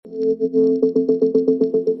Welcome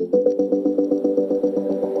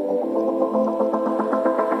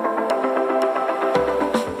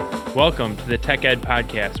to the Tech Ed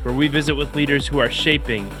Podcast, where we visit with leaders who are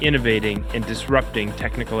shaping, innovating, and disrupting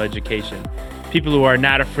technical education. People who are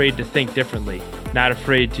not afraid to think differently, not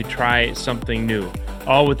afraid to try something new,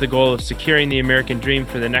 all with the goal of securing the American dream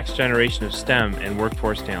for the next generation of STEM and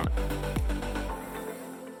workforce talent.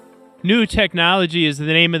 New technology is the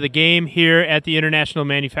name of the game here at the International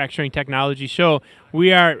Manufacturing Technology Show.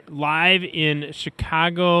 We are live in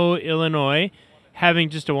Chicago, Illinois, having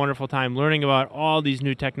just a wonderful time learning about all these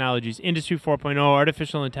new technologies, Industry 4.0,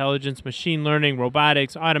 artificial intelligence, machine learning,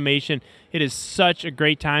 robotics, automation. It is such a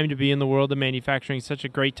great time to be in the world of manufacturing, such a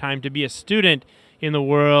great time to be a student in the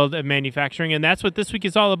world of manufacturing, and that's what this week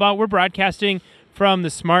is all about. We're broadcasting from the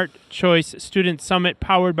Smart Choice Student Summit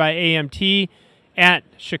powered by AMT at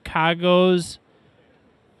Chicago's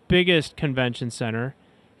biggest convention center,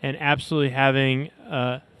 and absolutely having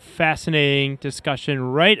a fascinating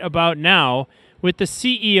discussion right about now with the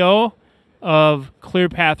CEO of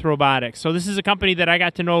ClearPath Robotics. So this is a company that I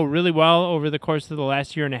got to know really well over the course of the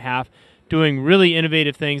last year and a half, doing really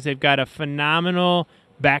innovative things. They've got a phenomenal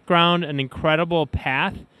background, an incredible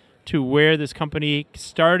path to where this company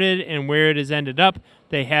started and where it has ended up.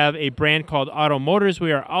 They have a brand called Otto Motors.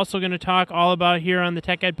 We are also going to talk all about here on the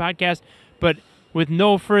Tech Ed Podcast. But with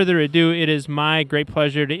no further ado, it is my great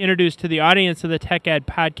pleasure to introduce to the audience of the Tech Ed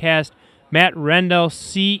Podcast, Matt Rendell,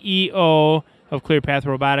 CEO of ClearPath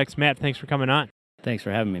Robotics. Matt, thanks for coming on. Thanks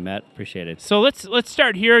for having me, Matt. Appreciate it. So let's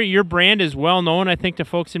start here. Your brand is well known, I think, to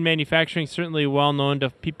folks in manufacturing, certainly well known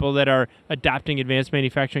to people that are adopting advanced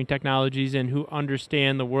manufacturing technologies and who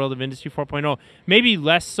understand the world of Industry 4.0. Maybe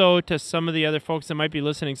less so to some of the other folks that might be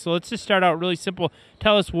listening. So let's just start out really simple.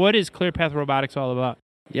 Tell us, what is ClearPath Robotics all about?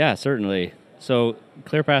 Yeah, certainly. So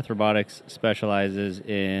ClearPath Robotics specializes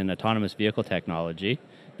in autonomous vehicle technology,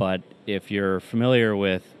 but if you're familiar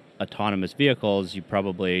with autonomous vehicles, you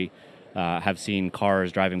probably have seen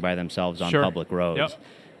cars driving by themselves on public roads. Yep.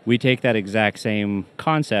 We take that exact same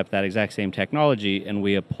concept, that exact same technology, and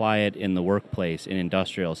we apply it in the workplace, in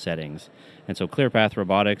industrial settings. And so ClearPath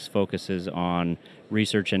Robotics focuses on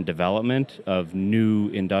research and development of new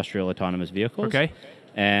industrial autonomous vehicles. Okay.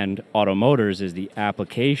 And Otto Motors is the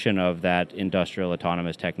application of that industrial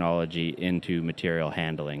autonomous technology into material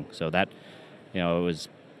handling. So that, it was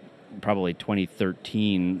probably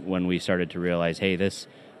 2013 when we started to realize, hey, this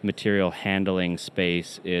material handling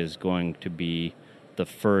space is going to be the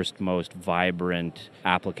first most vibrant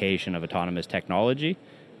application of autonomous technology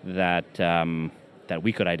that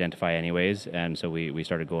we could identify anyways. And so we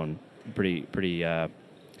started going pretty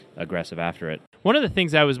aggressive after it. One of the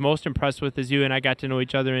things I was most impressed with as you and I got to know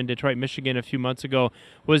each other in Detroit, Michigan a few months ago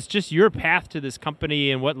was just your path to this company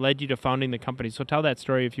and what led you to founding the company. So tell that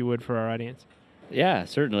story, if you would, for our audience. Yeah,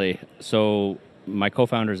 certainly. So my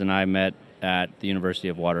co-founders and I met at the University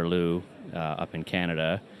of Waterloo up in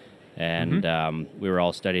Canada, and we were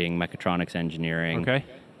all studying mechatronics engineering. Okay.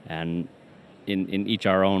 And in each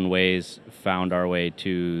our own ways found our way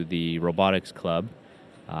to the robotics club,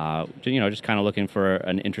 just kind of looking for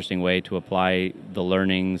an interesting way to apply the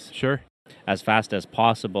learnings as fast as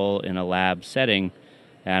possible in a lab setting.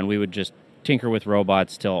 And we would just tinker with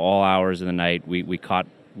robots till all hours of the night. We caught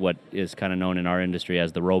what is kind of known in our industry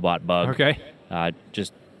as the robot bug. Okay.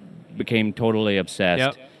 Just became totally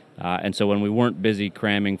obsessed. Yep. And so when we weren't busy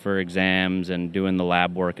cramming for exams and doing the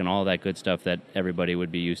lab work and all that good stuff that everybody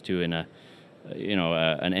would be used to in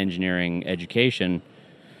an engineering education,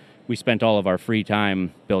 we spent all of our free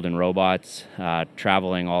time building robots,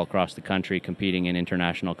 traveling all across the country, competing in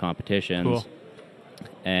international competitions. Cool.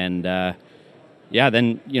 And then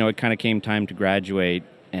it kind of came time to graduate,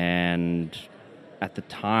 and at the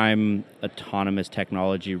time, autonomous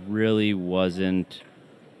technology really wasn't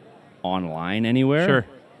online anywhere. Sure.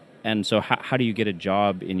 And so how do you get a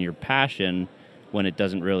job in your passion when it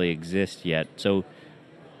doesn't really exist yet? So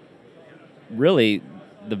really,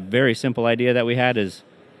 the very simple idea that we had is,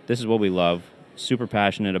 this is what we love, super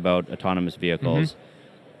passionate about autonomous vehicles.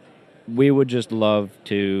 Mm-hmm. We would just love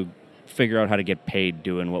to figure out how to get paid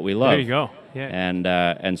doing what we love. There you go.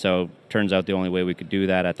 Yeah. And so turns out the only way we could do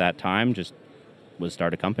that at that time just was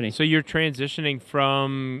start a company. So you're transitioning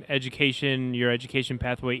from your education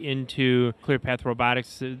pathway into ClearPath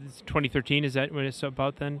Robotics. 2013, is that when it's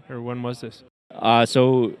about then? Or when was this?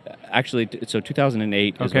 So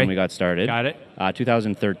 2008 is when we got started. Got it.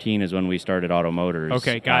 2013 is when we started Otto Motors.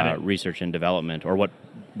 Okay, got it. Research and development, or what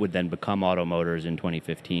would then become Otto Motors in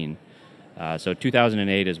 2015. So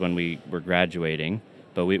 2008 is when we were graduating,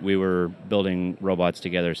 but we were building robots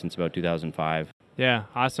together since about 2005. Yeah,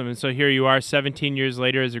 awesome. And so here you are 17 years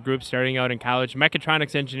later as a group starting out in college.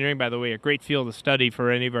 Mechatronics engineering, by the way, a great field of study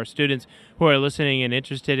for any of our students who are listening and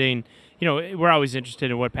interested in, we're always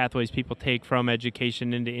interested in what pathways people take from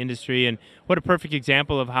education into industry. And what a perfect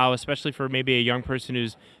example of how, especially for maybe a young person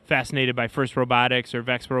who's fascinated by FIRST Robotics or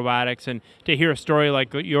VEX Robotics, and to hear a story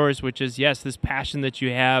like yours, which is, yes, this passion that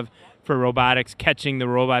you have for robotics, catching the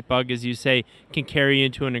robot bug, as you say, can carry you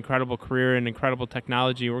into an incredible career and incredible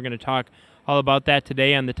technology. We're going to talk all about that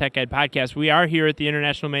today on the Tech Ed Podcast. We are here at the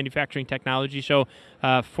International Manufacturing Technology Show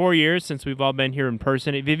 4 years since we've all been here in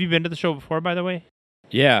person. Have you been to the show before, by the way?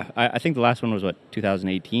 Yeah, I think the last one was,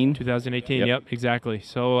 2018? 2018, yep exactly.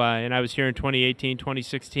 So, and I was here in 2018,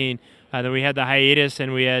 2016. Then we had the hiatus,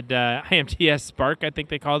 and we had IMTS Spark, I think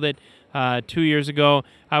they called it, 2 years ago,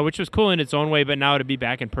 which was cool in its own way. But now to be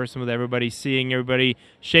back in person with everybody, seeing everybody,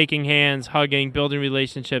 shaking hands, hugging, building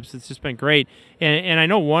relationships, it's just been great. And I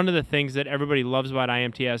know one of the things that everybody loves about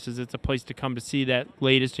IMTS is it's a place to come to see that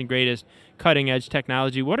latest and greatest cutting-edge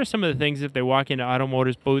technology. What are some of the things if they walk into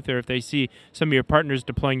Automotive's booth or if they see some of your partners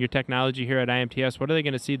deploying your technology here at IMTS, what are they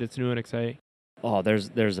going to see that's new and exciting? Oh, there's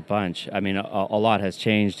a bunch. I mean, a lot has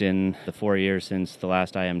changed in the 4 years since the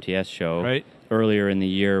last IMTS show. Right. Earlier in the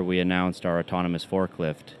year, we announced our autonomous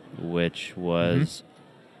forklift, which was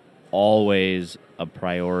always a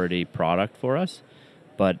priority product for us,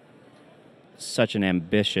 but such an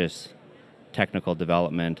ambitious technical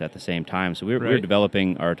development at the same time. So we were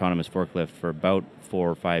developing our autonomous forklift for about 4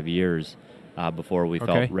 or 5 years before we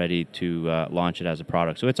felt ready to launch it as a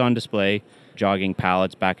product. So it's on display, jogging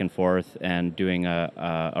pallets back and forth and doing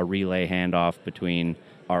a relay handoff between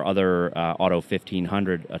our other Auto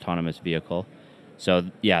 1500 autonomous vehicle.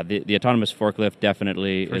 So yeah, the autonomous forklift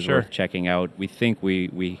definitely is worth checking out. We think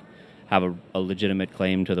we have a legitimate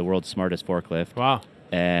claim to the world's smartest forklift. Wow.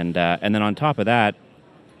 And then on top of that,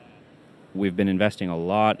 we've been investing a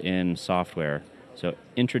lot in software. So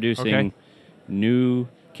introducing new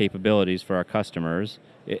capabilities for our customers.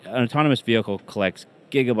 An autonomous vehicle collects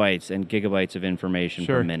gigabytes and gigabytes of information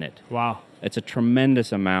per minute. Wow. It's a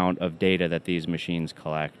tremendous amount of data that these machines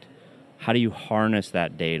collect. How do you harness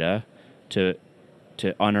that data to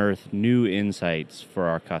unearth new insights for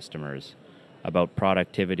our customers about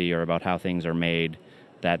productivity or about how things are made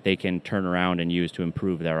that they can turn around and use to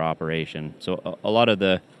improve their operation? So a lot of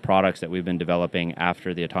the products that we've been developing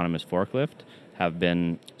after the autonomous forklift have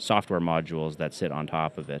been software modules that sit on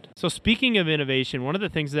top of it. So speaking of innovation, one of the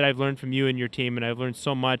things that I've learned from you and your team, and I've learned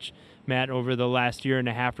so much, Matt, over the last year and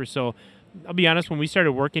a half or so, I'll be honest, when we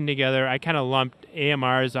started working together, I kind of lumped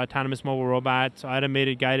AMRs, autonomous mobile robots,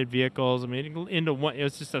 automated guided vehicles, into one.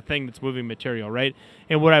 It's just a thing that's moving material, right?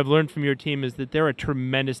 And what I've learned from your team is that there are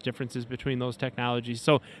tremendous differences between those technologies.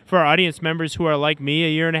 So for our audience members who are like me a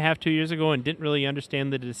year and a half, 2 years ago, and didn't really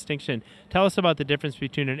understand the distinction, tell us about the difference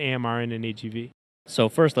between an AMR and an AGV. So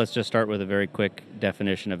first, let's just start with a very quick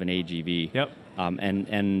definition of an AGV. Yep.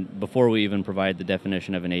 And before we even provide the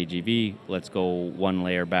definition of an AGV, let's go one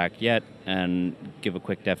layer back yet and give a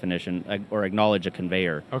quick definition or acknowledge a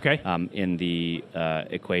conveyor in the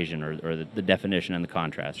equation or the definition and the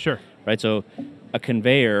contrast. Sure. Right, so a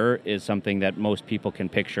conveyor is something that most people can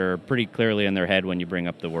picture pretty clearly in their head when you bring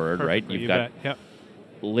up the word, right? You've got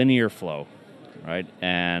linear flow, right?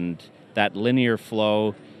 And that linear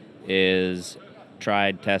flow is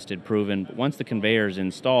tried, tested, proven. But once the conveyor is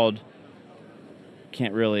installed,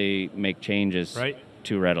 can't really make changes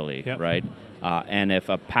too readily, right? And if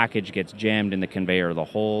a package gets jammed in the conveyor, the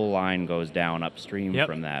whole line goes down upstream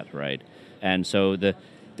from that, right? And so the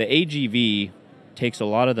AGV takes a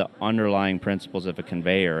lot of the underlying principles of a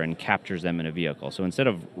conveyor and captures them in a vehicle. So instead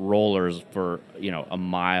of rollers for a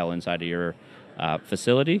mile inside of your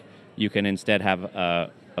facility, you can instead have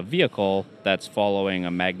a vehicle that's following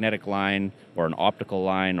a magnetic line or an optical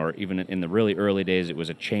line, or even in the really early days, it was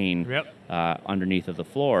a chain underneath of the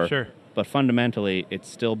floor. Sure. But fundamentally, it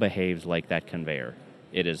still behaves like that conveyor.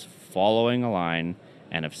 It is following a line,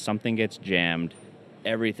 and if something gets jammed,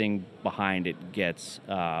 everything behind it gets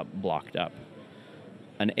blocked up.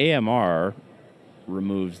 An AMR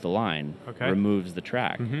removes the line, removes the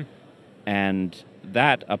track. And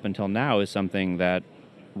that, up until now, is something that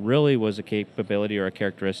really was a capability or a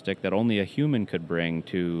characteristic that only a human could bring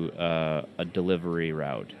to a delivery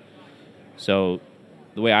route. So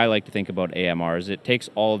the way I like to think about AMR is it takes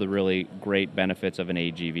all the really great benefits of an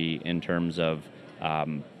AGV in terms of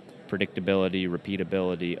predictability,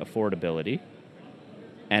 repeatability, affordability,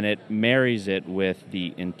 and it marries it with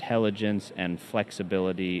the intelligence and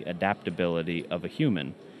flexibility, adaptability of a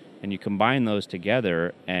human. And you combine those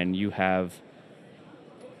together and you have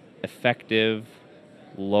effective,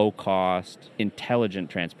 low-cost, intelligent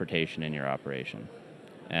transportation in your operation.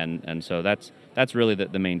 And so that's really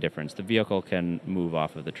the main difference. The vehicle can move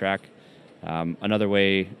off of the track. Another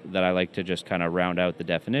way that I like to just kind of round out the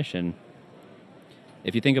definition,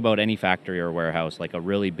 if you think about any factory or warehouse, like a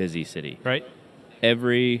really busy city, Right.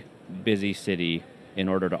 every busy city, in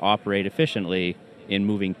order to operate efficiently in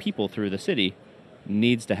moving people through the city,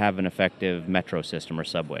 needs to have an effective metro system or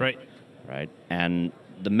subway. Right. And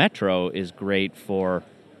the metro is great for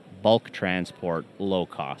bulk transport, low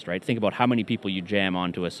cost, right? Think about how many people you jam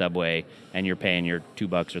onto a subway and you're paying your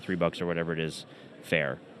 $2 or $3 or whatever it is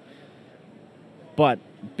fare. But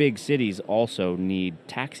big cities also need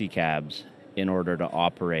taxi cabs in order to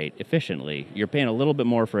operate efficiently. You're paying a little bit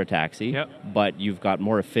more for a taxi, Yep. but you've got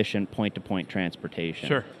more efficient point-to-point transportation.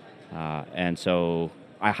 Sure. And so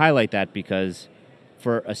I highlight that because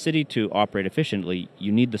for a city to operate efficiently,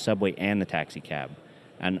 you need the subway and the taxi cab.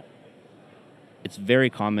 And it's very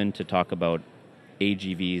common to talk about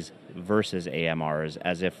AGVs versus AMRs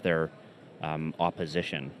as if they're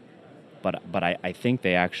opposition. But I think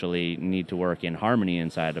they actually need to work in harmony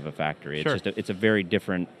inside of a factory. Sure. It's a very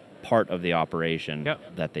different part of the operation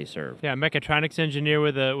Yep. that they serve. Yeah, mechatronics engineer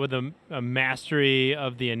with a mastery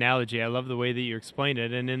of the analogy. I love the way that you explained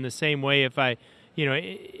it. And in the same way, if I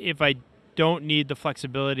don't need the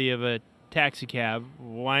flexibility of a taxi cab,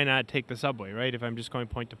 why not take the subway, right? If I'm just going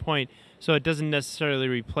point to point. So it doesn't necessarily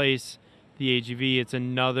replace the AGV. It's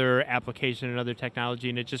another application, another technology,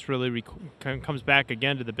 and it just really comes back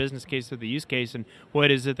again to the business case or the use case and what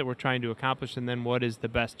is it that we're trying to accomplish, and then what is the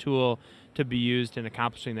best tool to be used in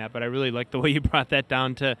accomplishing that. But I really like the way you brought that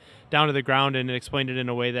down to the ground and explained it in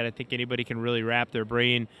a way that I think anybody can really wrap their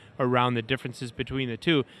brain around the differences between the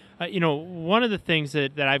two. One of the things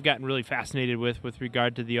that I've gotten really fascinated with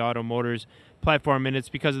regard to the Auto Motors platform, and it's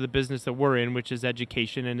because of the business that we're in, which is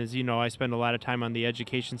education. And as you know, I spend a lot of time on the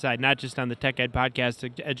education side, not just on the Tech Ed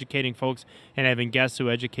podcast, educating folks and having guests who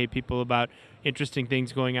educate people about interesting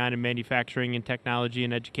things going on in manufacturing and technology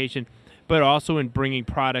and education, but also in bringing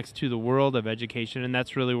products to the world of education. And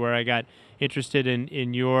that's really where I got interested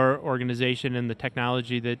in your organization and the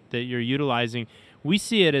technology that you're utilizing. We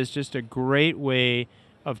see it as just a great way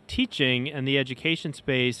of teaching in the education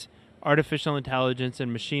space artificial intelligence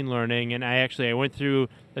and machine learning. And I went through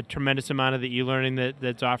a tremendous amount of the e-learning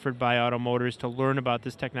that's offered by Auto Motors to learn about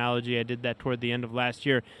this technology. I did that toward the end of last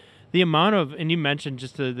year. The amount of, and you mentioned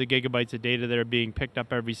just the gigabytes of data that are being picked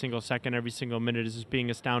up every single second, every single minute is just being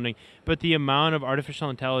astounding. But the amount of artificial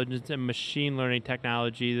intelligence and machine learning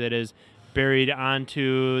technology that is buried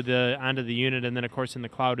onto the unit, and then of course in the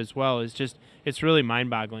cloud as well, it's really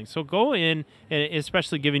mind-boggling. So go in, and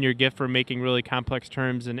especially given your gift for making really complex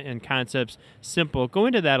terms and concepts simple, go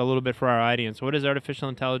into that a little bit for our audience. What is artificial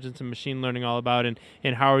intelligence and machine learning all about, and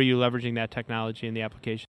how are you leveraging that technology in the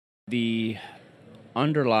application? The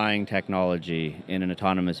underlying technology in an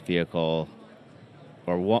autonomous vehicle,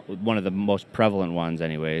 or one of the most prevalent ones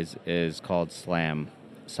anyways, is called SLAM,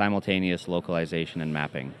 simultaneous localization and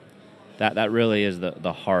mapping. That really is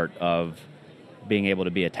the heart of being able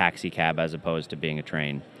to be a taxi cab as opposed to being a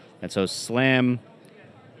train. And so SLAM,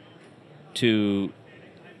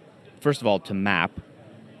 first of all, to map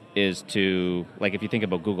is to, like if you think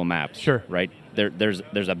about Google Maps, Sure. right? There's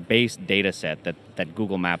a base data set that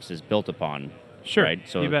Google Maps is built upon. Sure, right?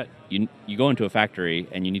 So you bet. You go into a factory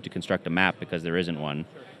and you need to construct a map because there isn't one.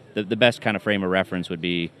 The best kind of frame of reference would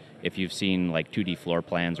be if you've seen like 2D floor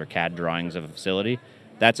plans or CAD drawings of a facility.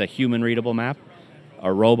 That's a human-readable map.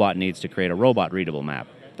 A robot needs to create a robot-readable map.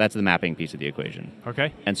 That's the mapping piece of the equation.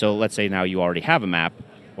 Okay. And so let's say now you already have a map,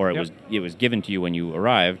 or it was given to you when you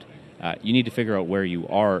arrived. You need to figure out where you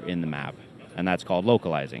are in the map, and that's called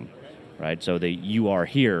localizing, right? So the "You Are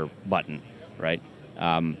Here" button, right?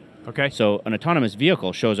 Okay. So an autonomous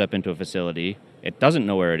vehicle shows up into a facility. It doesn't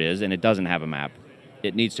know where it is, and it doesn't have a map.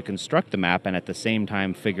 It needs to construct the map and at the same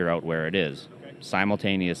time figure out where it is,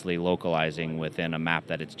 simultaneously localizing within a map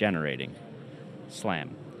that it's generating.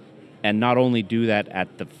 SLAM. And not only do that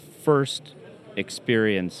at the first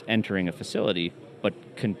experience entering a facility,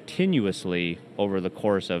 but continuously over the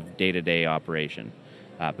course of day-to-day operation.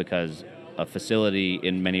 Because a facility,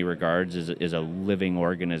 in many regards, is a living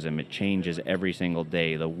organism. It changes every single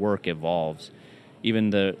day. The work evolves. Even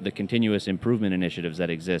the continuous improvement initiatives that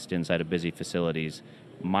exist inside of busy facilities,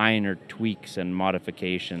 minor tweaks and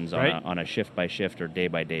modifications right. on a shift-by-shift or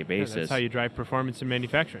day-by-day basis. Yeah, that's how you drive performance in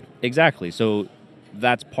manufacturing. Exactly. So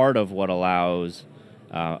that's part of what allows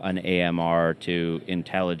an AMR to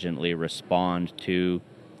intelligently respond to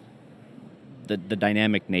the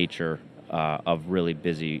dynamic nature of really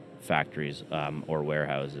busy factories or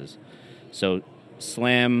warehouses. So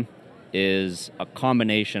SLAM is a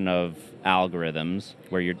combination of algorithms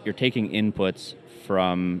where you're taking inputs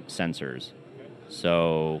from sensors.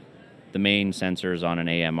 So the main sensors on an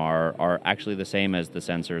AMR are actually the same as the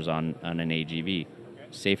sensors on an AGV,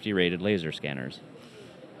 safety-rated laser scanners.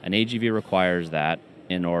 An AGV requires that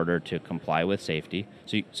in order to comply with safety.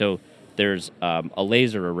 So there's a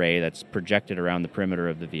laser array that's projected around the perimeter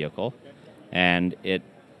of the vehicle, and it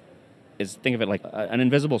is, think of it like an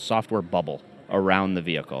invisible software bubble around the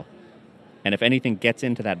vehicle. And if anything gets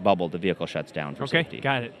into that bubble, the vehicle shuts down for safety. Okay,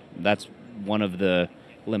 got it. That's one of the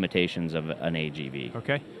limitations of an AGV.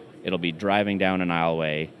 Okay. It'll be driving down an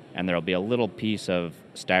aisleway, and there'll be a little piece of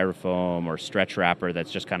styrofoam or stretch wrapper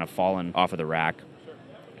that's just kind of fallen off of the rack,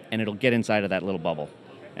 and it'll get inside of that little bubble.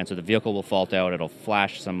 And so the vehicle will fault out, it'll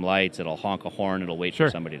flash some lights, it'll honk a horn, it'll wait for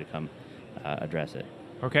somebody to come address it.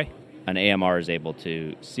 Okay. An AMR is able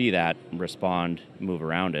to see that, respond, move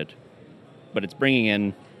around it, but it's bringing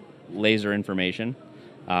in laser information,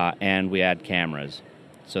 and we add cameras.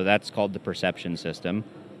 So that's called the perception system.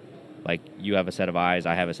 Like, you have a set of eyes,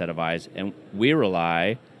 I have a set of eyes, and we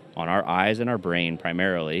rely on our eyes and our brain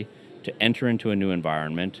primarily to enter into a new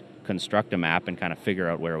environment, construct a map, and kind of figure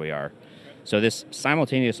out where we are. So this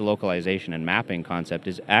simultaneous localization and mapping concept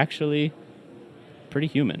is actually pretty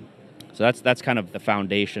human. So that's kind of the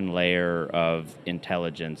foundation layer of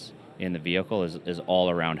intelligence in the vehicle is all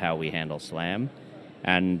around how we handle SLAM.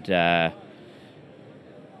 And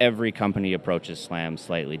every company approaches SLAM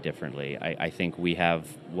slightly differently. I think we have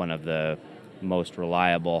one of the most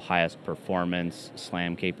reliable, highest performance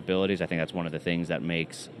SLAM capabilities. I think that's one of the things that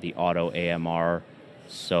makes the auto AMR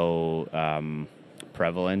so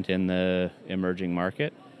prevalent in the emerging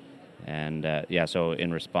market. And so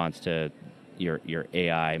in response to your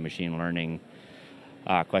AI machine learning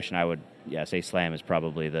question, I would say SLAM is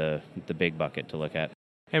probably the big bucket to look at.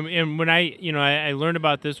 And when I learned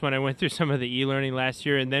about this when I went through some of the e-learning last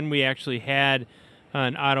year, and then we actually had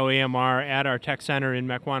an auto AMR at our tech center in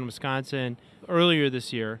Mequon, Wisconsin earlier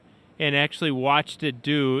this year, and actually watched it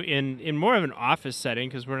do in more of an office setting,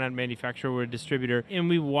 because we're not a manufacturer, we're a distributor, and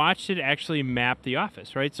we watched it actually map the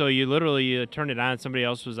office, right? So you literally turn it on, somebody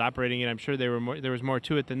else was operating it. I'm sure there was more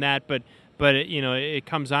to it than that, but it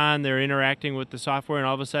comes on, they're interacting with the software, and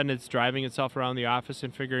all of a sudden it's driving itself around the office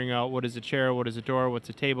and figuring out what is a chair, what is a door, what's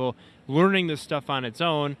a table, learning this stuff on its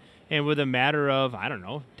own. And with a matter of,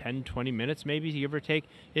 10, 20 minutes maybe, give or take,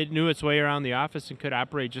 it knew its way around the office and could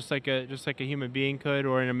operate just like a human being could,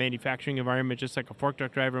 or in a manufacturing environment, just like a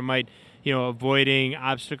forklift driver might, avoiding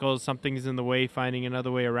obstacles, something's in the way, finding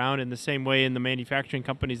another way around. In the same way, in the manufacturing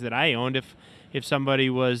companies that I owned, if somebody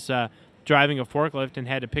was driving a forklift and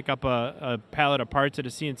had to pick up a pallet of parts at a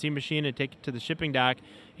CNC machine and take it to the shipping dock,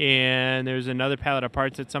 and there's another pallet of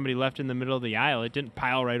parts that somebody left in the middle of the aisle, it didn't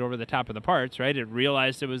pile right over the top of the parts, right? It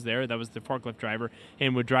realized it was there, that was the forklift driver,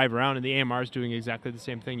 and would drive around, and the AMR is doing exactly the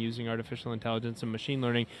same thing using artificial intelligence and machine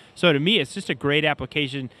learning. So to me, it's just a great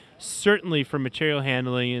application, certainly for material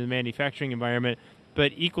handling in the manufacturing environment,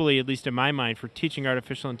 but equally, at least in my mind, for teaching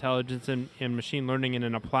artificial intelligence and machine learning in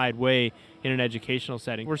an applied way in an educational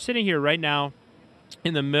setting. We're sitting here right now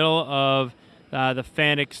in the middle of the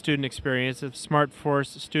FANUC student experience, the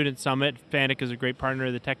SmartForce Student Summit. FANUC is a great partner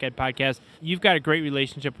of the Tech Ed Podcast. You've got a great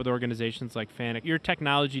relationship with organizations like FANUC. Your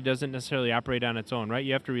technology doesn't necessarily operate on its own, right?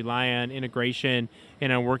 You have to rely on integration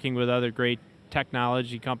and on working with other great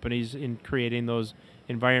technology companies in creating those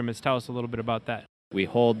environments. Tell us a little bit about that. We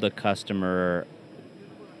hold the customer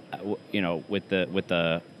with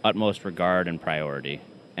the utmost regard and priority.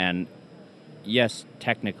 And yes,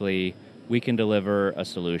 technically, we can deliver a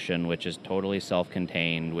solution which is totally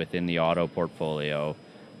self-contained within the auto portfolio,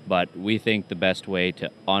 but we think the best way to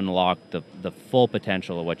unlock the full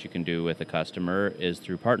potential of what you can do with a customer is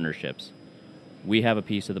through partnerships. We have a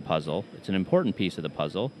piece of the puzzle. It's an important piece of the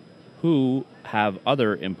puzzle, who have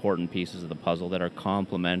other important pieces of the puzzle that are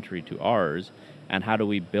complementary to ours, and how do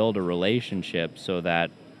we build a relationship so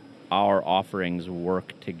that our offerings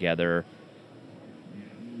work together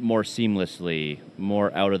more seamlessly,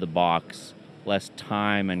 more out of the box, less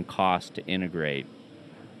time and cost to integrate.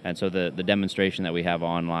 And so the demonstration that we have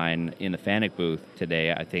online in the FANUC booth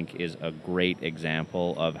today, I think, is a great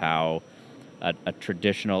example of how a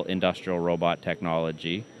traditional industrial robot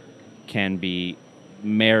technology can be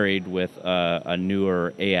married with a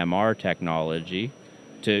newer AMR technology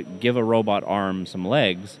to give a robot arm some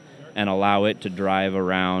legs and allow it to drive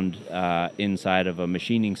around inside of a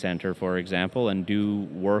machining center, for example, and do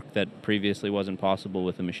work that previously wasn't possible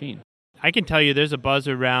with a machine. I can tell you there's a buzz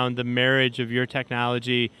around the marriage of your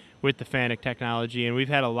technology with the FANUC technology. And we've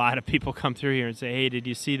had a lot of people come through here and say, hey, did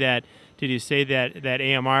you see that? Did you say that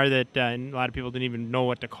AMR that and a lot of people didn't even know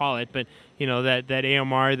what to call it, but that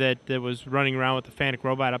AMR that was running around with the FANUC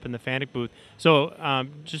robot up in the FANUC booth. So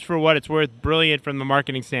just for what it's worth, brilliant from the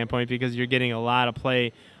marketing standpoint, because you're getting a lot of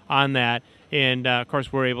play on that. And, of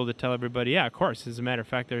course, we're able to tell everybody, yeah, of course. As a matter of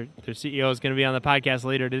fact, their CEO is going to be on the podcast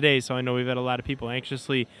later today, so I know we've had a lot of people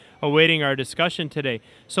anxiously awaiting our discussion today.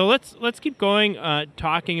 So let's keep going,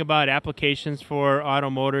 talking about applications for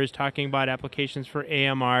automotors, talking about applications for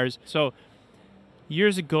AMRs. So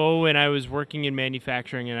years ago when I was working in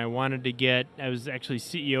manufacturing and I was actually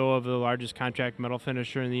CEO of the largest contract metal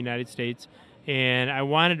finisher in the United States, and I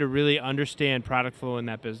wanted to really understand product flow in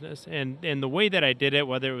that business. And the way that I did it,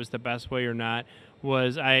 whether it was the best way or not,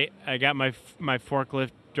 was I got my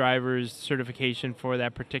forklift driver's certification for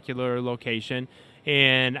that particular location,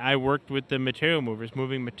 and I worked with the material movers,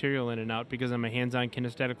 moving material in and out, because I'm a hands-on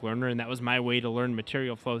kinesthetic learner, and that was my way to learn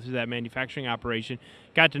material flow through that manufacturing operation.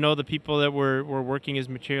 Got to know the people that were working as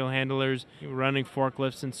material handlers, running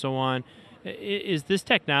forklifts and so on. Is this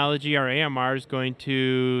technology, our AMRs, going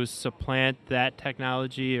to supplant that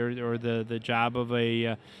technology or the job of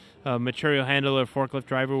a material handler, forklift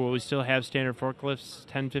driver? Will we still have standard forklifts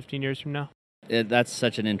 10, 15 years from now? That's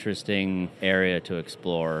such an interesting area to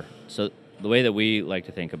explore. So the way that we like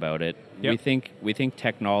to think about it, Yep. we think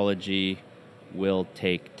technology will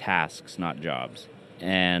take tasks, not jobs.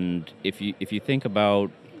 And if you think about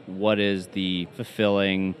what is the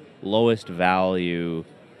fulfilling, lowest value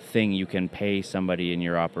thing you can pay somebody in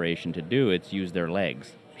your operation to do, it's use their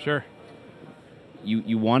legs. Sure.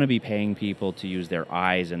 You want to be paying people to use their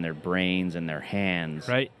eyes and their brains and their hands.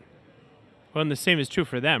 Right. Well, and the same is true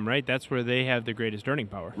for them, right? That's where they have the greatest earning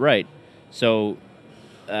power. Right. So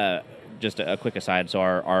just a quick aside, so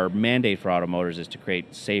our mandate for automotors is to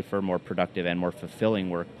create safer, more productive, and more fulfilling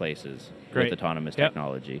workplaces Great. with autonomous Yep.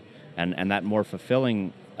 technology. And that more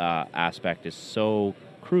fulfilling aspect is so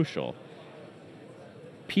crucial.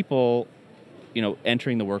 People,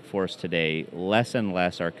 entering the workforce today, less and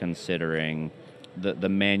less are considering the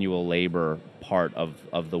manual labor part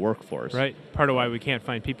of the workforce. Right. Part of why we can't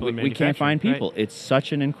find people in We manufacturing. can't find people. Right. It's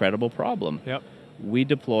such an incredible problem. Yep. We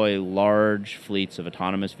deploy large fleets of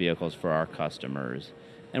autonomous vehicles for our customers,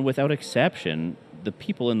 and without exception, the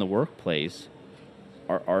people in the workplace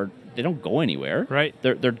they don't go anywhere. Right.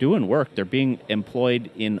 They're doing work. They're being employed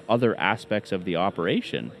in other aspects of the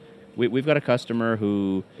operation. We've got a customer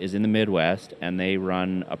who is in the Midwest, and they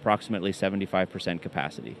run approximately 75%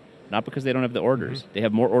 capacity. Not because they don't have the orders. Mm-hmm. They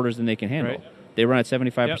have more orders than they can handle. Right. They run at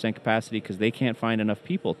 75% capacity because they can't find enough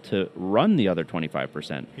people to run the other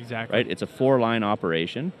 25%. Exactly. Right? It's a 4-line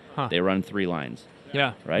operation. Huh. They run 3 lines.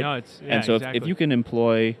 Yeah. Right? No, and so exactly. if you can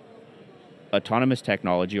employ autonomous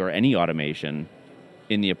technology or any automation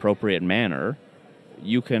in the appropriate manner,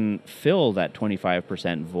 you can fill that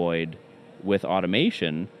 25% void with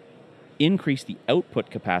automation, increase the output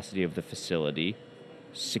capacity of the facility,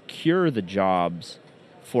 secure the jobs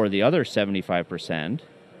for the other 75%,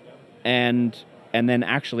 and then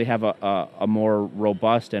actually have a more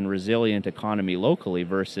robust and resilient economy locally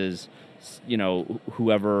versus,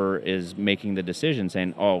 whoever is making the decision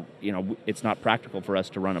saying, it's not practical for us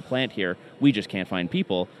to run a plant here. We just can't find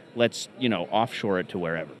people. Let's, offshore it to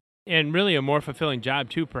wherever. And really a more fulfilling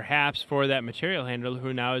job, too, perhaps for that material handler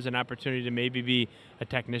who now has an opportunity to maybe be a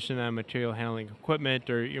technician on material handling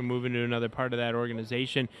equipment, or you're moving to another part of that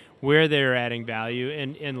organization where they're adding value,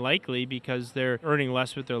 and likely because they're earning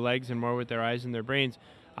less with their legs and more with their eyes and their brains,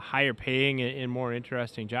 a higher paying and more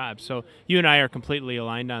interesting job. So you and I are completely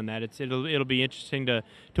aligned on that. It'll be interesting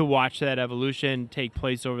to watch that evolution take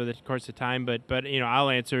place over the course of time. But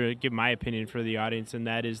I'll give my opinion for the audience, and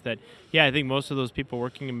that is that I think most of those people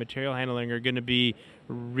working in material handling are going to be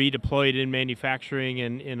redeployed in manufacturing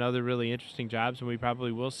and in other really interesting jobs, and we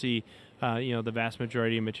probably will see the vast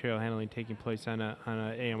majority of material handling taking place on a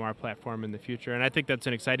AMR platform in the future. And I think that's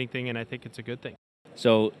an exciting thing, and I think it's a good thing.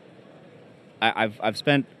 So I've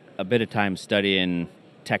spent a bit of time studying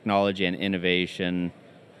technology and innovation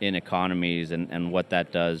in economies and what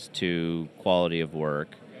that does to quality of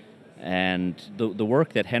work. And the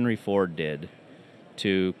work that Henry Ford did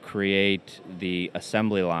to create the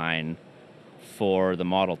assembly line for the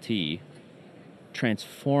Model T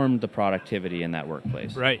transformed the productivity in that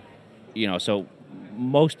workplace. Right. So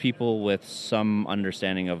most people with some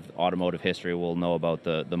understanding of automotive history will know about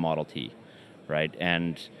the Model T, right?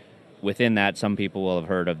 And within that, some people will have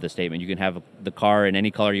heard of the statement, you can have the car in any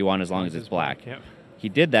color you want as long as it's black. Yep. He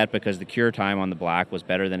did that because the cure time on the black was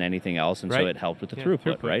better than anything else, and right. so it helped with the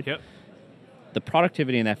throughput, right? Yep. The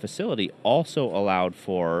productivity in that facility also allowed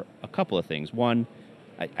for a couple of things. One,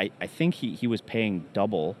 I think he was paying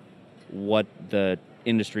double what the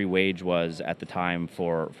industry wage was at the time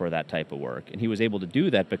for that type of work. And he was able to do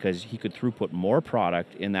that because he could throughput more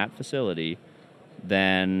product in that facility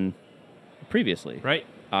than previously. Right.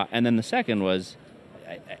 And then the second was,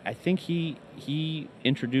 I think he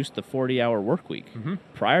introduced the 40-hour work week. Mm-hmm.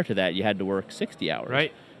 Prior to that, you had to work 60 hours.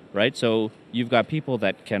 Right. Right? So you've got people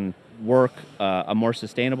that can work a more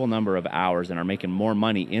sustainable number of hours and are making more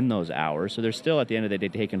money in those hours. So they're still, at the end of the day,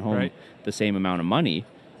 taking home the same amount of money,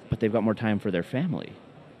 but they've got more time for their family.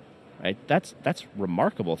 Right? That's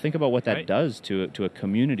remarkable. Think about what that does to a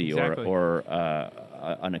community or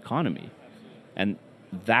an economy. And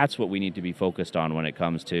that's what we need to be focused on when it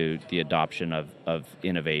comes to the adoption of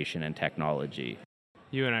innovation and technology.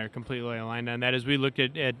 You and I are completely aligned on that. As we looked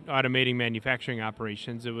at automating manufacturing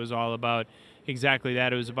operations, it was all about exactly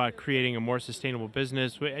that. It was about creating a more sustainable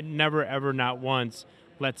business. We never, ever, not once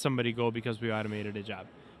let somebody go because we automated a job.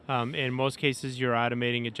 In most cases, you're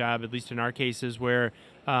automating a job, at least in our cases, where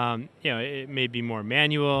it may be more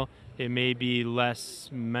manual. It may be less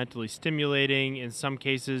mentally stimulating. In some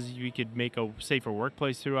cases, we could make a safer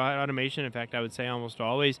workplace through automation. In fact, I would say almost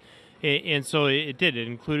always. And so it did. It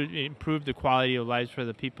improved the quality of lives for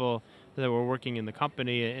the people that were working in the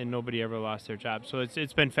company, and nobody ever lost their job. So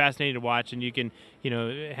it's been fascinating to watch. And you can,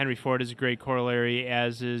 Henry Ford is a great corollary,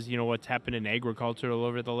 as is, what's happened in agriculture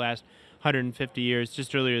over the last 150 years.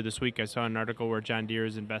 Just earlier this week, I saw an article where John Deere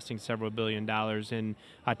is investing several $billions in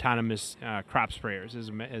autonomous crop sprayers,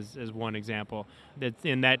 as one example.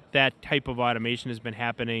 That type of automation has been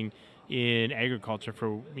happening in agriculture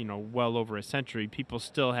for well over a century. People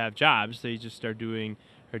still have jobs; they just are doing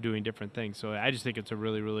different things. So I just think it's a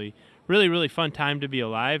really fun time to be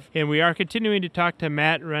alive. And we are continuing to talk to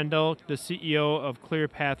Matt Rendell, the CEO of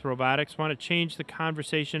ClearPath Robotics. Want to change the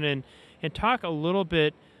conversation and talk a little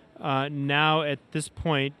bit now at this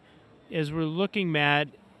point, as we're looking, Matt,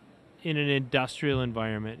 in an industrial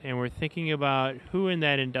environment, and we're thinking about who in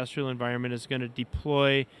that industrial environment is going to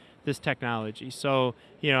deploy this technology. So,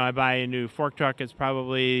 I buy a new fork truck, it's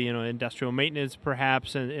probably, industrial maintenance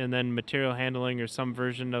perhaps, and then material handling or some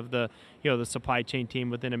version of the, the supply chain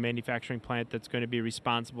team within a manufacturing plant that's going to be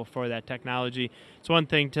responsible for that technology. It's one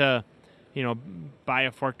thing to, buy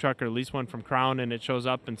a fork truck or lease one from Crown and it shows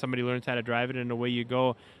up and somebody learns how to drive it and away you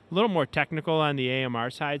go. A little more technical on the AMR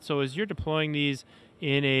side. So as you're deploying these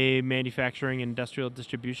in a manufacturing industrial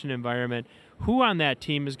distribution environment, who on that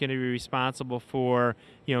team is going to be responsible for,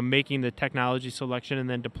 making the technology selection and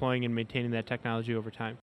then deploying and maintaining that technology over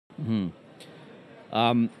time?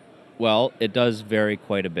 Mm-hmm. Well, it does vary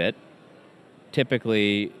quite a bit.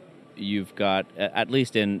 Typically, you've got, at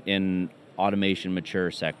least in automation mature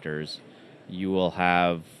sectors, you will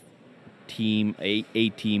have a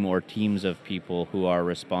team or teams of people who are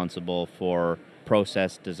responsible for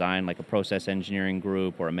process design, like a process engineering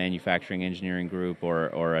group or a manufacturing engineering group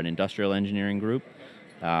or an industrial engineering group.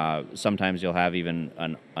 Sometimes you'll have even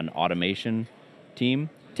an automation team.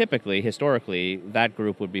 Typically, historically, that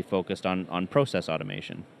group would be focused on process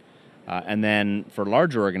automation. And then for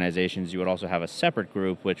larger organizations, you would also have a separate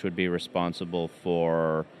group which would be responsible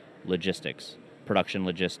for logistics, production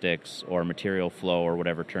logistics, or material flow, or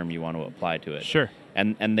whatever term you want to apply to it. Sure.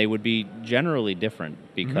 And they would be generally different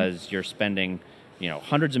because you're spending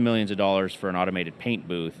hundreds of millions of dollars for an automated paint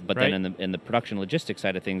booth, but then in the production logistics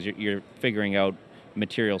side of things, you're figuring out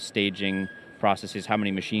material staging processes. How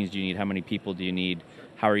many machines do you need? How many people do you need?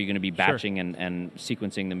 How are you going to be batching and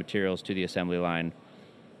sequencing the materials to the assembly line?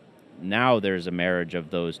 Now there's a marriage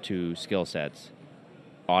of those two skill sets,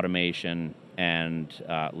 automation and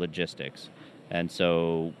logistics. And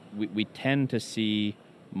so we tend to see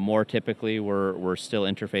more typically we're still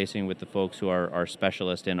interfacing with the folks who are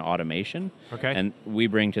specialists in automation. Okay. And we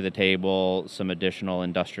bring to the table some additional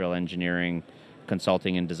industrial engineering,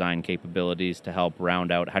 consulting and design capabilities to help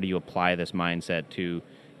round out how do you apply this mindset to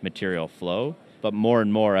material flow. But more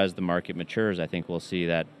and more as the market matures, I think we'll see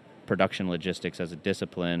that production logistics as a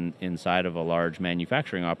discipline inside of a large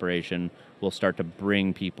manufacturing operation will start to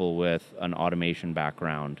bring people with an automation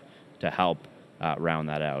background to help round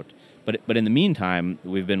that out. But in the meantime,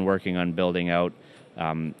 we've been working on building out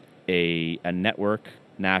a network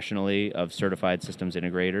nationally of certified systems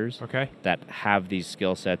integrators that have these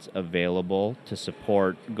skill sets available to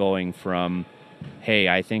support going from, hey,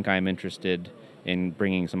 I think I'm interested in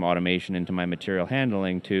bringing some automation into my material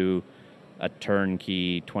handling, to a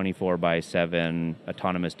turnkey 24/7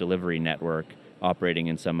 autonomous delivery network operating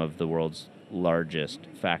in some of the world's largest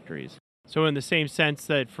factories. So in the same sense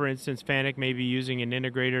that, for instance, FANUC may be using an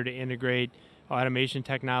integrator to integrate automation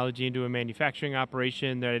technology into a manufacturing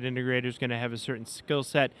operation. That integrator is going to have a certain skill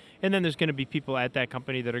set, and then there's going to be people at that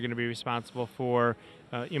company that are going to be responsible for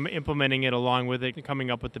implementing it along with it, coming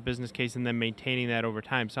up with the business case, and then maintaining that over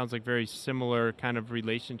time. Sounds like very similar kind of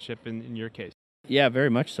relationship in your case. Yeah, very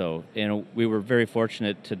much so. We were very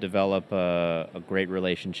fortunate to develop a great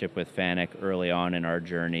relationship with FANUC early on in our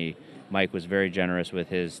journey. Mike was very generous with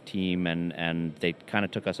his team, and they kind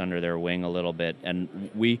of took us under their wing a little bit. And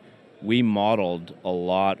we modeled a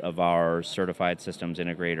lot of our certified systems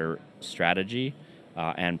integrator strategy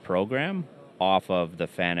and program off of the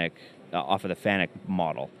FANUC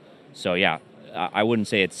model. So yeah, I wouldn't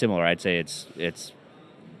say it's similar. I'd say it's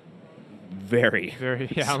very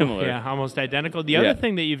similar. Yeah, almost identical. The other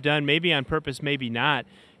thing that you've done, maybe on purpose, maybe not,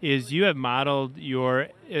 is you have modeled your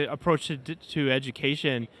approach to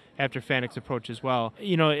education after FANUC's approach as well.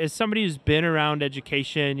 As somebody who's been around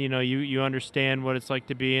education, you understand what it's like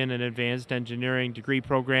to be in an advanced engineering degree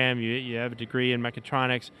program. You have a degree in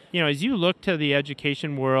mechatronics. As you look to the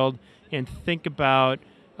education world and think about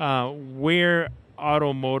where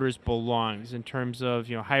Auto Motors belongs in terms of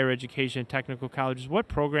higher education, technical colleges, what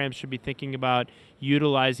programs should be thinking about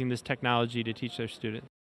utilizing this technology to teach their students?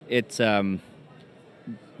 It's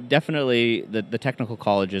definitely the technical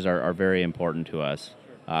colleges are very important to us.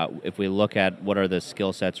 If we look at what are the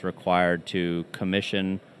skill sets required to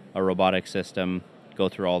commission a robotic system, go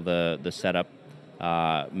through all the setup,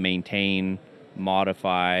 maintain,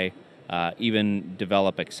 modify, even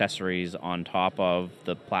develop accessories on top of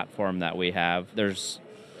the platform that we have. There's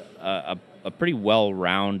a pretty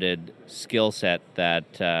well-rounded skill set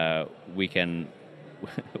that we can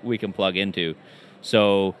plug into.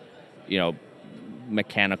 So,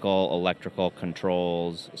 mechanical, electrical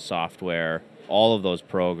controls, software, all of those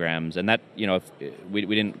programs, and that if we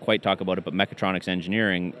didn't quite talk about it, but mechatronics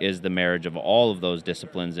engineering is the marriage of all of those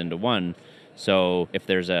disciplines into one. So if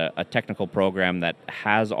there's a technical program that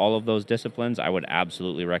has all of those disciplines, I would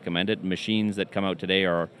absolutely recommend it. Machines that come out today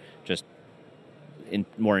are just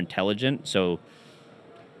more intelligent. So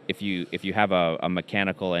if you have a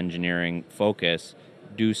mechanical engineering focus,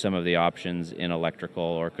 do some of the options in electrical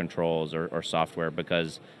or controls or software,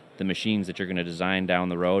 because the machines that you're going to design down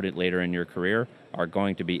the road later in your career are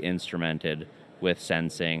going to be instrumented with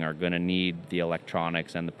sensing, are going to need the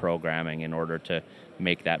electronics and the programming in order to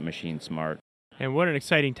make that machine smart. And what an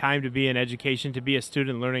exciting time to be in education, to be a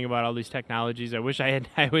student learning about all these technologies. I wish I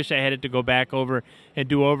had it to go back over and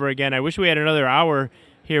do over again. I wish we had another hour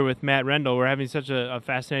here with Matt Rendle. We're having such a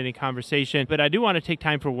fascinating conversation. But I do want to take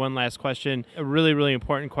time for one last question, a really, really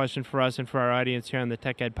important question for us and for our audience here on the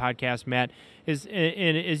Tech Ed Podcast, Matt.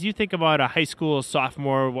 As you think about a high school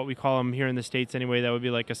sophomore, what we call them here in the States anyway, that would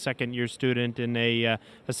be like a second-year student in a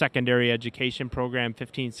secondary education program,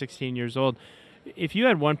 15, 16 years old. If you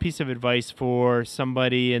had one piece of advice for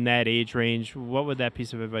somebody in that age range, what would that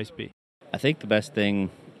piece of advice be? I think the best thing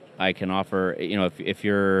I can offer, if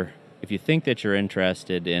you think that you're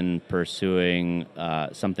interested in pursuing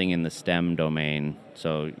something in the STEM domain,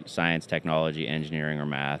 so science, technology, engineering, or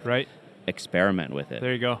math, right? Experiment with it.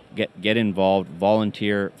 There you go. Get involved,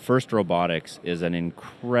 volunteer. First Robotics is an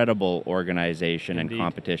incredible organization Indeed. and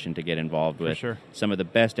competition to get involved with. For sure. Some of the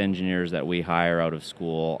best engineers that we hire out of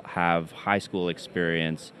school have high school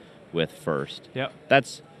experience with FIRST. Yep.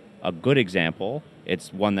 That's a good example.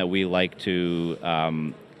 It's one that we like to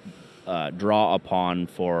draw upon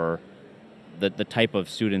for the type of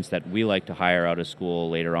students that we like to hire out of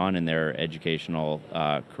school later on in their educational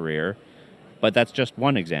career. But that's just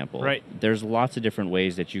one example. Right. There's lots of different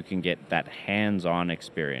ways that you can get that hands-on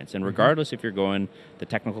experience. And regardless if you're going the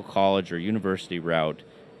technical college or university route,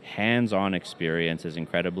 hands-on experience is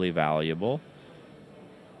incredibly valuable.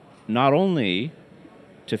 Not only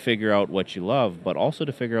to figure out what you love, but also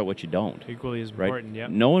to figure out what you don't. Equally as right? important, yeah.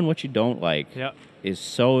 Knowing what you don't like is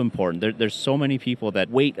so important. There's so many people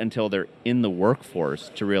that wait until they're in the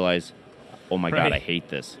workforce to realize, oh my God, I hate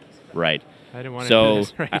this. Right. I didn't want to do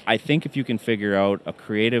this, right? I think if you can figure out a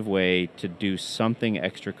creative way to do something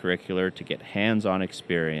extracurricular to get hands-on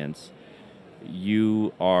experience,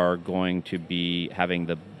 you are going to be having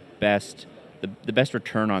the best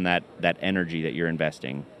return on that energy that you're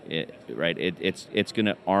investing. It's going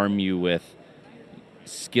to arm you with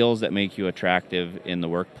skills that make you attractive in the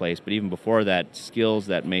workplace, but even before that, skills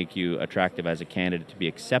that make you attractive as a candidate to be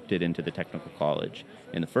accepted into the technical college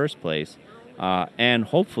in the first place, and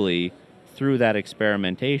hopefully through that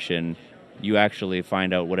experimentation, you actually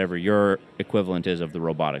find out whatever your equivalent is of the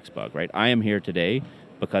robotics bug, right? I am here today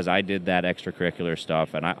because I did that extracurricular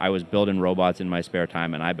stuff, and I was building robots in my spare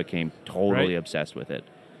time, and I became totally obsessed with it,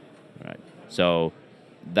 right? So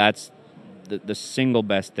that's the single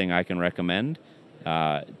best thing I can recommend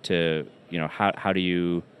to, how do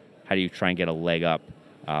you try and get a leg up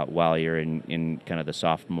while you're in kind of the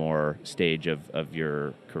sophomore stage of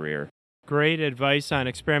your career. Great advice on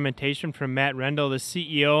experimentation from Matt Rendell, the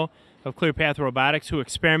CEO of ClearPath Robotics, who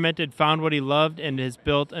experimented, found what he loved, and has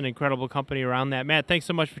built an incredible company around that. Matt, thanks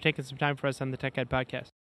so much for taking some time for us on the Tech Ed Podcast.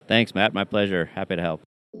 Thanks, Matt. My pleasure. Happy to help.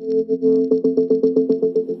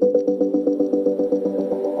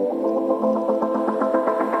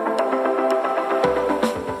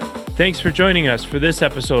 Thanks for joining us for this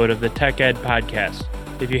episode of the Tech Ed Podcast.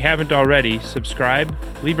 If you haven't already, subscribe,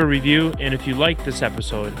 leave a review, and if you like this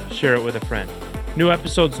episode, share it with a friend. New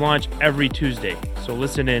episodes launch every Tuesday, so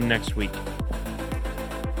listen in next week.